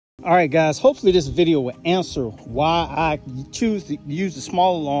All right, guys, hopefully this video will answer why I choose to use the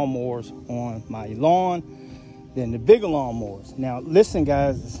smaller lawnmowers on my lawn than the bigger lawnmowers. Now, listen,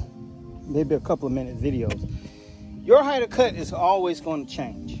 guys, maybe a couple of minute videos. Your height of cut is always going to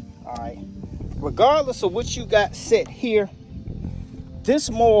change, all right? Regardless of what you got set here,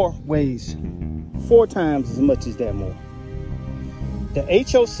 this mower weighs 4 times as much as that mower. The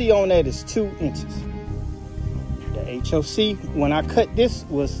HOC on that is 2 inches. The HOC, when I cut this,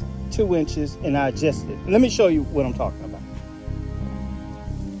 was 2 inches, and I adjusted it. Let me show you what I'm talking about.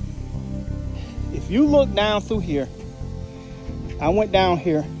 If you look down through here, I went down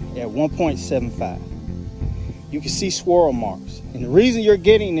here at 1.75. You can see swirl marks. And the reason you're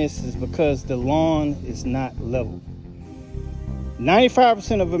getting this is because the lawn is not level.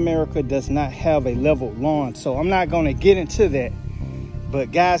 95% of America does not have a level lawn, so I'm not going to get into that.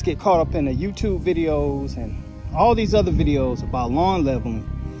 But guys get caught up in the YouTube videos and all these other videos about lawn leveling,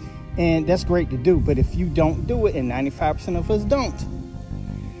 and that's great to do. But if you don't do it, and 95% of us don't,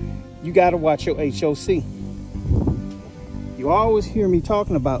 you got to watch your HOC. You always hear me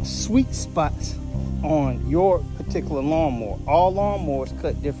talking about sweet spots on your particular lawnmower. All lawnmowers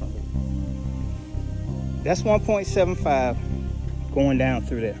cut differently. That's 1.75 going down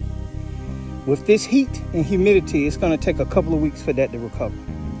through there. With this heat and humidity, it's going to take a couple of weeks for that to recover.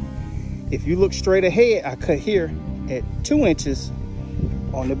 If you look straight ahead, I cut here at 2 inches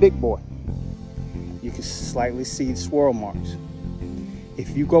on the big boy. You can slightly see the swirl marks.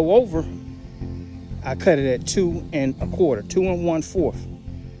 If you go over, I cut it at 2 1/4, 2 1/4.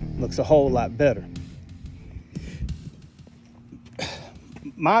 Looks a whole lot better.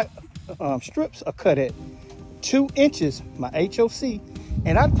 My strips are cut at 2 inches, my HOC,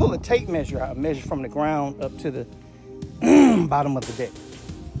 and I'd pull a tape measure out, measure from the ground up to the bottom of the deck.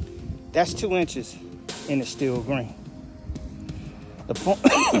 That's 2 inches, and it's still green. The point,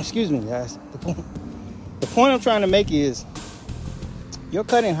 excuse me, guys. The point I'm trying to make is your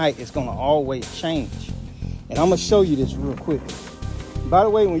cutting height is going to always change, and I'm going to show you this real quick. By the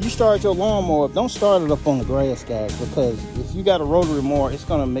way, when you start your lawnmower, don't start it up on the grass, guys, because if you got a rotary mower, it's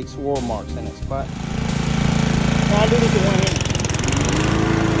going to make swirl marks in that spot. Now I do this in one hand.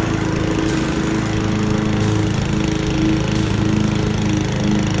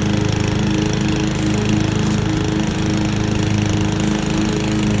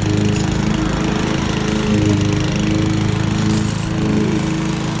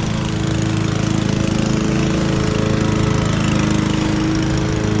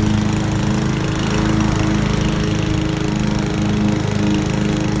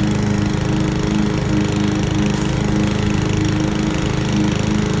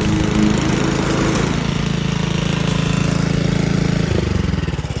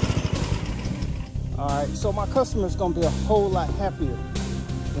 So my customer's gonna be a whole lot happier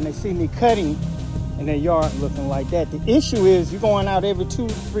when they see me cutting in their yard looking like that. The issue is you're going out every 2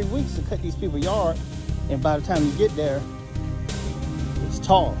 to 3 weeks to cut these people's yard, and by the time you get there, it's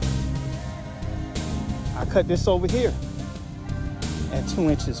tall. I cut this over here at 2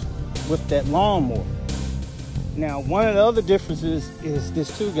 inches with that lawnmower. Now, one of the other differences is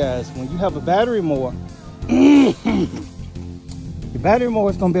this too, guys. When you have a battery mower, your battery mower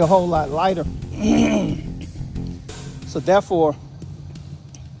is gonna be a whole lot lighter. So therefore,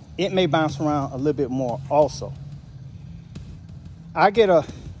 it may bounce around a little bit more also. I get a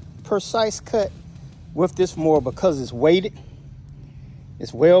precise cut with this mower because it's weighted,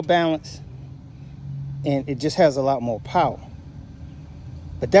 it's well balanced, and it just has a lot more power.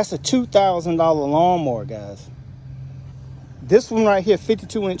 But that's a $2,000 lawnmower, guys. This one right here,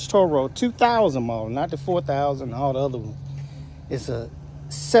 52-inch Toro, 2000 model, not the 4000, all the other ones. It's a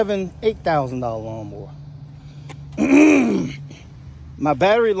 $8,000 lawnmower. My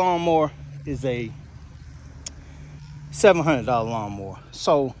battery lawnmower is a $700 lawnmower.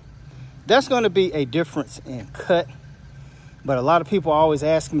 So that's going to be a difference in cut. But a lot of people are always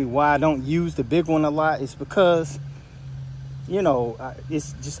asking me why I don't use the big one a lot. It's because, you know,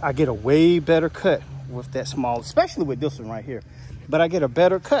 I get a way better cut with that small, especially with this one right here. But I get a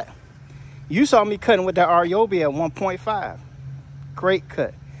better cut. You saw me cutting with that Ryobi at 1.5. Great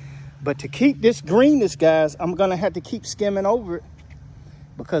cut. But to keep this greenness, guys, I'm gonna have to keep skimming over it,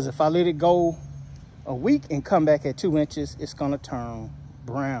 because if I let it go a week and come back at 2 inches, it's gonna turn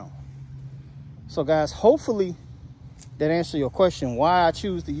brown. So guys, hopefully that answers your question why I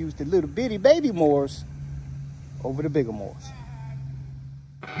choose to use the little bitty baby mowers over the bigger mowers.